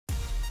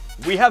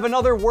We have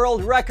another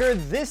world record.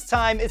 This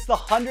time it's the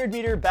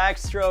 100-meter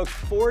backstroke,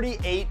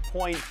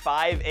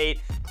 48.58.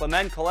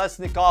 Kliment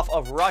Kolesnikov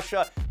of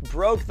Russia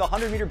broke the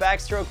 100-meter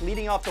backstroke,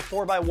 leading off the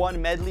 4x1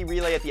 medley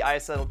relay at the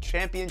ISL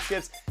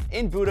Championships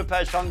in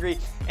Budapest, Hungary.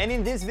 And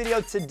in this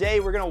video today,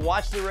 we're gonna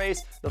watch the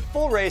race, the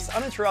full race,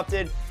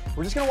 uninterrupted.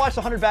 We're just gonna watch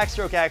the 100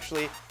 backstroke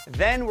actually.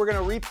 Then we're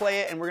gonna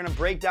replay it and we're gonna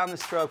break down the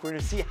stroke. We're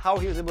gonna see how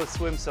he was able to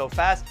swim so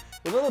fast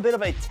with a little bit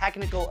of a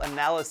technical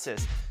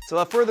analysis. So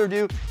without further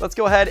ado, let's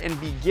go ahead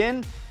and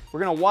begin.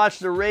 We're gonna watch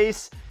the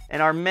race,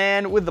 and our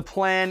man with the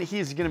plan,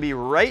 he's gonna be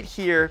right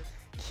here.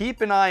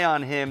 Keep an eye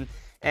on him.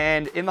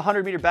 And in the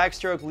 100-meter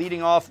backstroke,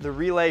 leading off the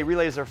relay,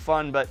 relays are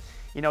fun, but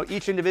you know,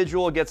 each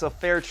individual gets a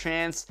fair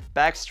chance.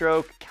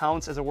 Backstroke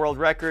counts as a world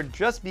record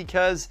just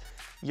because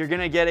you're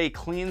gonna get a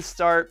clean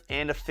start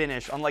and a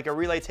finish, unlike a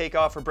relay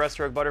takeoff or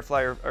breaststroke,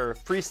 butterfly, or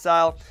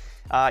freestyle.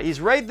 He's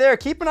right there.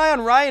 Keep an eye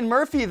on Ryan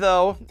Murphy,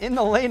 though, in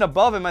the lane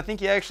above him. I think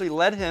he actually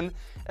led him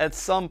at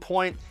some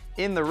point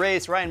in the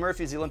race. Ryan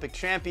Murphy is the Olympic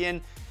champion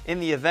in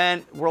the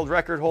event, world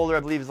record holder, I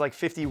believe is like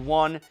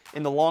 51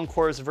 in the long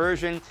course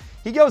version.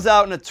 He goes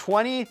out in a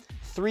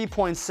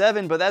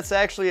 23.7, but that's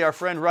actually our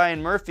friend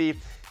Ryan Murphy.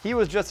 He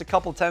was just a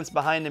couple tenths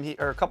behind him,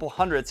 or a couple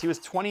hundredths. He was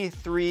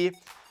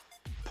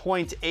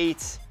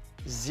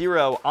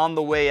 23.80 on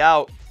the way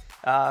out.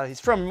 He's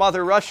from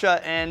Mother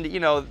Russia, and you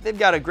know, they've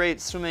got a great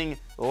swimming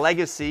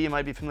legacy. You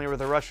might be familiar with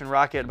the Russian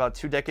Rocket about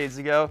 2 decades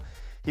ago.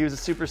 He was a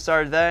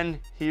superstar then,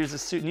 he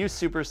was a new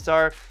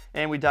superstar,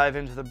 and we dive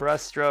into the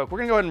breaststroke. We're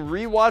gonna go ahead and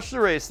rewatch the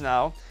race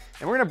now,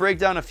 and we're gonna break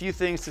down a few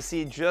things to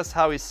see just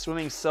how he's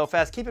swimming so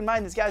fast. Keep in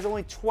mind, this guy's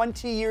only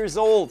 20 years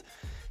old.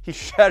 He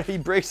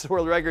breaks the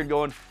world record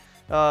going,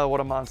 what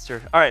a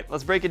monster. All right,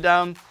 let's break it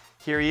down.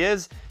 Here he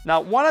is.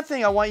 Now, one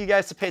thing I want you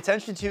guys to pay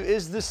attention to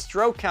is the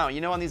stroke count. You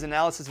know, on these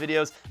analysis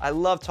videos, I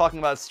love talking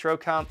about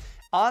stroke count.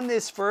 On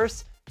this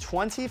first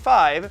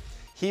 25,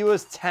 he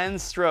was 10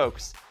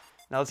 strokes.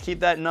 Now let's keep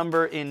that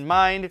number in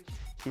mind.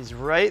 He's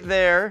right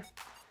there.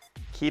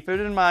 Keep it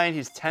in mind,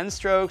 he's 10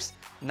 strokes.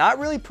 Not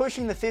really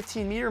pushing the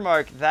 15-meter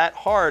mark that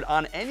hard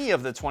on any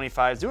of the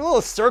 25s. Doing a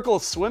little circle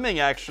swimming,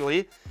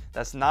 actually.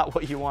 That's not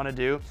what you want to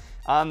do.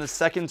 On the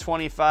second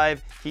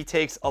 25, he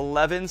takes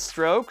 11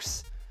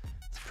 strokes.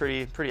 It's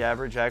pretty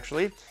average,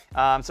 actually.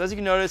 So as you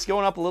can notice,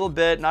 going up a little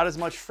bit, not as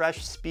much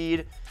fresh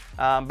speed,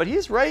 but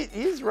he's right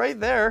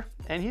there,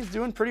 and he's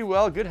doing pretty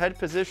well. Good head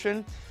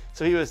position.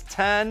 So he was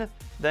 10,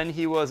 then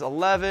he was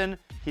 11,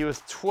 he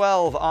was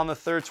 12 on the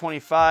third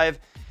 25,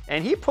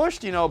 and he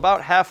pushed, you know,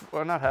 about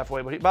not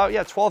halfway, but about,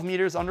 yeah, 12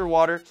 meters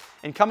underwater.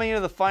 And coming into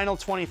the final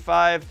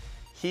 25,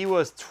 he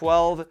was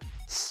 12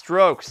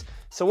 strokes.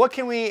 So what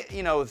can we,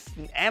 you know,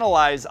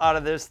 analyze out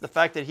of this? The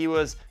fact that he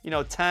was, you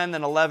know, 10,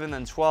 then 11,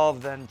 then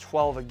 12, then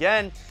 12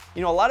 again.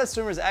 You know, a lot of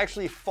swimmers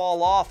actually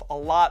fall off a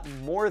lot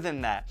more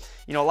than that.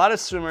 You know, a lot of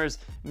swimmers,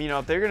 you know,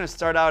 if they're going to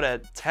start out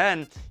at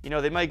 10, you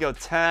know, they might go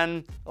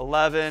 10,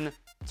 11,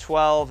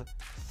 12,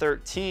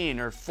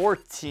 13, or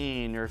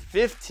 14, or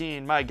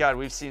 15. My God,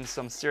 we've seen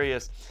some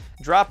serious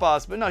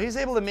drop-offs. But no, he's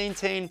able to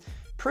maintain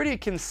pretty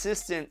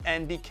consistent,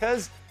 and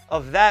because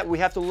of that, we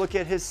have to look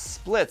at his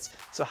splits.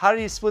 So how did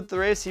he split the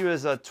race? He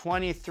was a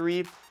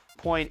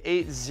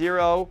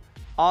 23.80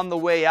 on the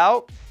way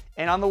out,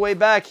 and on the way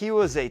back, he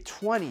was a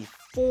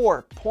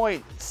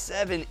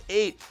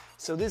 24.78.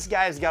 So this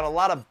guy's got a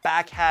lot of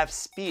back half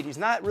speed. He's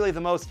not really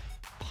the most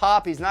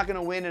pop. He's not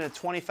gonna win in a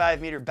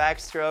 25-meter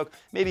backstroke.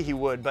 Maybe he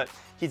would, but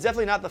he's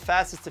definitely not the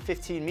fastest to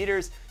 15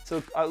 meters.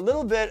 So a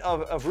little bit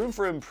of room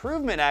for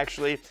improvement,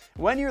 actually.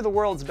 When you're the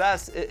world's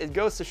best, it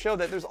goes to show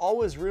that there's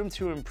always room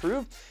to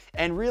improve.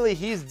 And really,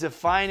 he's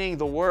defining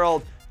the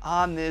world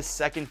on this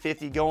second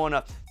 50, going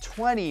up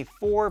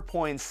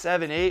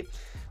 24.78.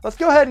 Let's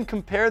go ahead and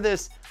compare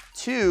this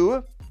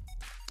to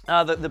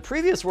the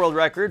previous world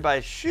record by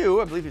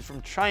Shu. I believe he's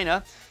from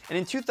China. And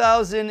in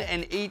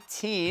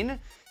 2018,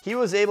 he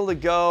was able to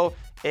go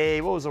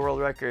what was the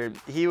world record?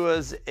 He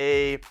was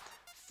a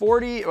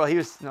 40, well, he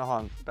was, no, hold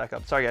on, back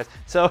up. Sorry, guys.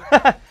 So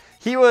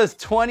he was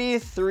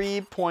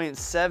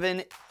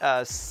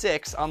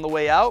 23.76 on the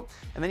way out,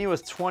 and then he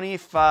was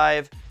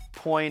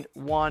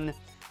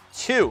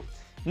 25.12.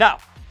 Now,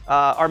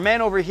 our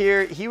man over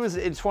here, he was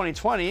in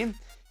 2020,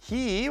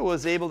 he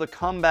was able to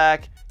come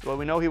back. Well,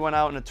 we know he went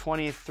out in a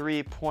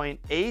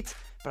 23.8,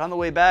 but on the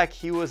way back,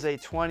 he was a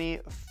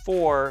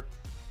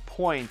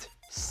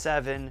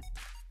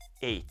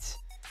 24.78.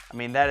 I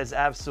mean, that is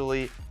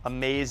absolutely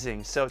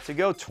amazing. So to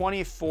go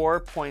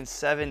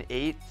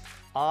 24.78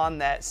 on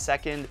that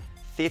second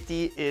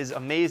 50 is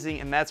amazing,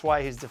 and that's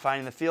why he's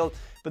defining the field.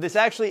 But this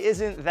actually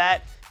isn't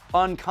that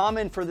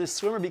uncommon for this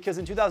swimmer, because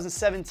in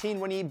 2017,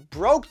 when he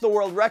broke the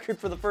world record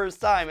for the first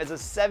time as a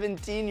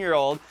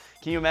 17-year-old,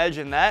 can you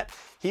imagine that?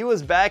 He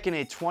was back in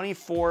a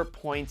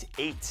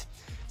 24.8.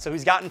 So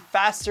he's gotten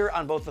faster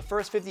on both the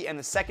first 50 and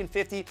the second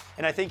 50,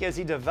 and I think as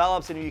he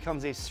develops and he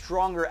becomes a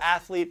stronger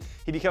athlete,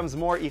 he becomes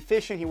more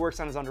efficient, he works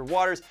on his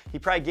underwaters, he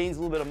probably gains a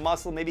little bit of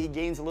muscle, maybe he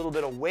gains a little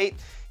bit of weight.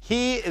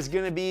 He is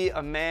going to be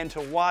a man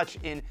to watch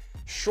in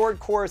short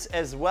course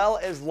as well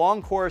as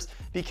long course,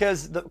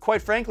 because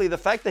quite frankly, the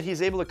fact that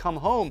he's able to come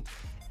home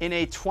in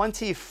a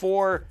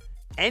 24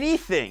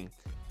 anything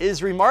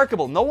is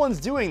remarkable. No one's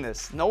doing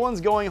this. No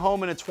one's going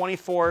home in a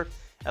 24,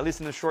 at least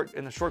in the short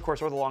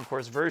course or the long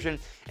course version.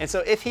 And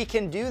so if he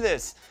can do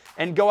this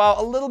and go out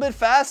a little bit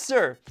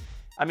faster,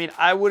 I mean,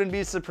 I wouldn't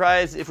be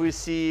surprised if we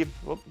see,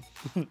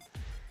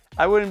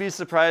 I wouldn't be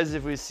surprised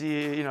if we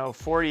see, you know,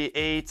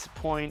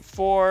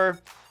 48.4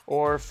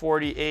 or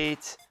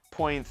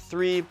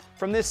 48.3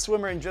 from this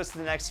swimmer in just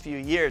the next few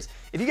years.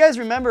 If you guys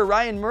remember,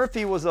 Ryan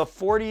Murphy was a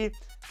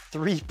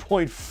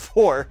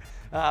 43.4.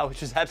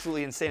 Which is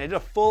absolutely insane. I did a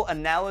full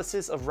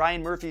analysis of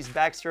Ryan Murphy's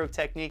backstroke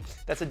technique.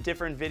 That's a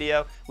different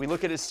video. We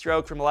look at his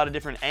stroke from a lot of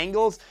different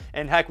angles,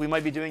 and heck, we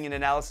might be doing an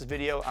analysis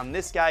video on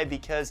this guy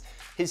because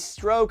his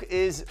stroke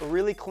is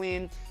really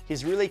clean,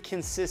 he's really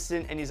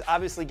consistent, and he's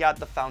obviously got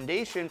the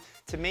foundation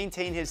to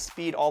maintain his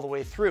speed all the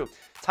way through.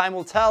 Time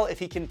will tell if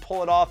he can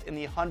pull it off in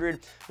the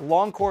 100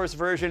 long course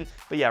version.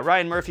 But yeah,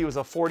 Ryan Murphy was a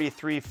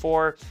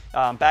 43.4.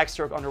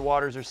 Backstroke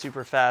underwaters are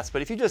super fast.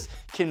 But if you just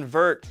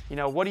convert, you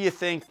know, what do you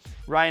think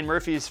Ryan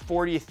Murphy's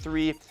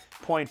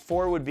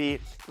 43.4 would be?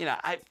 You know,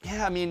 I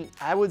mean,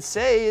 I would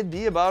say it'd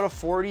be about a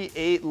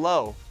 48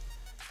 low.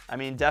 I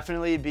mean,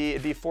 definitely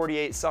it'd be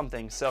 48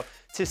 something. So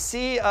to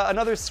see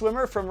another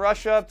swimmer from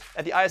Russia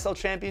at the ISL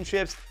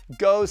Championships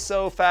go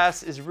so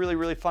fast is really,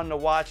 really fun to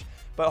watch.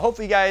 But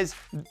hopefully you guys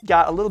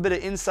got a little bit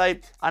of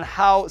insight on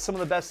how some of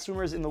the best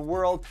swimmers in the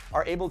world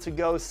are able to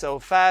go so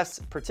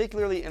fast,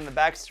 particularly in the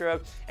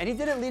backstroke. And he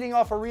did it leading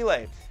off a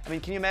relay. I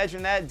mean, can you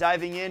imagine that?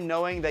 Diving in,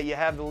 knowing that you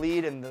have the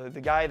lead and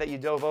the guy that you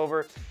dove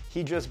over,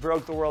 he just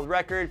broke the world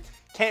record.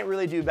 Can't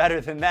really do better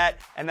than that.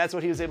 And that's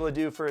what he was able to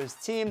do for his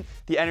team,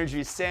 the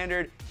Energy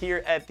Standard,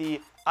 here at the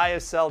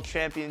ISL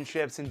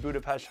Championships in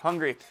Budapest,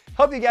 Hungary.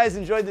 Hope you guys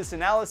enjoyed this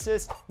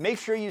analysis. Make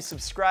sure you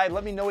subscribe.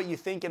 Let me know what you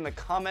think in the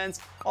comments.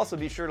 Also,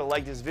 be sure to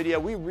like this video.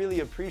 We really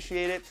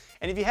appreciate it.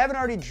 And if you haven't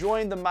already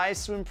joined the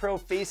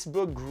MySwimPro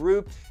Facebook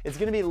group, it's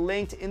going to be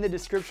linked in the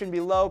description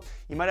below.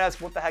 You might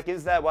ask, what the heck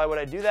is that? Why would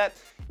I do that?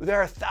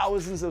 There are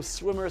thousands of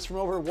swimmers from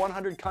over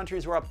 100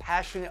 countries who are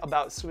passionate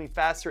about swimming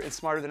faster and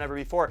smarter than ever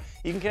before.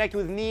 You can connect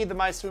with me, the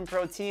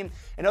MySwimPro team,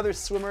 and other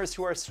swimmers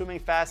who are swimming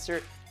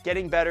faster,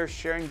 getting better,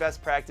 sharing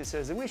best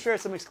practices, and we share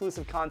some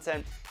exclusive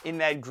content in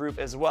that group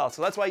as well.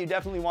 So that's why you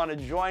definitely want to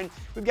join.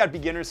 We've got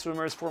beginner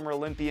swimmers, former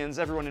Olympians,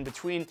 everyone in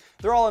between.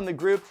 They're all in the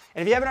group.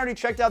 And if you haven't already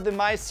checked out the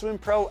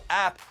MySwimPro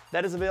app,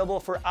 that is available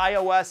for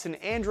iOS and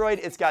Android.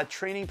 It's got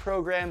training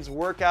programs,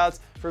 workouts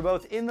for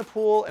both in the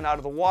pool and out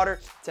of the water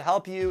to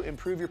help you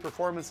improve your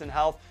performance and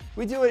health.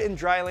 We do it in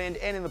dry land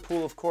and in the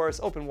pool, of course,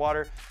 open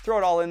water. Throw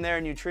it all in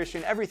there,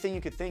 nutrition, everything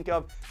you could think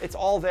of. It's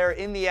all there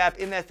in the app,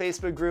 in that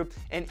Facebook group,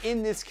 and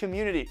in this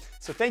community.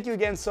 So thank you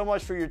again so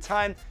much for your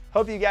time.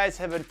 Hope you guys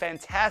have a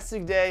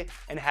fantastic day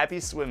and happy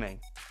swimming.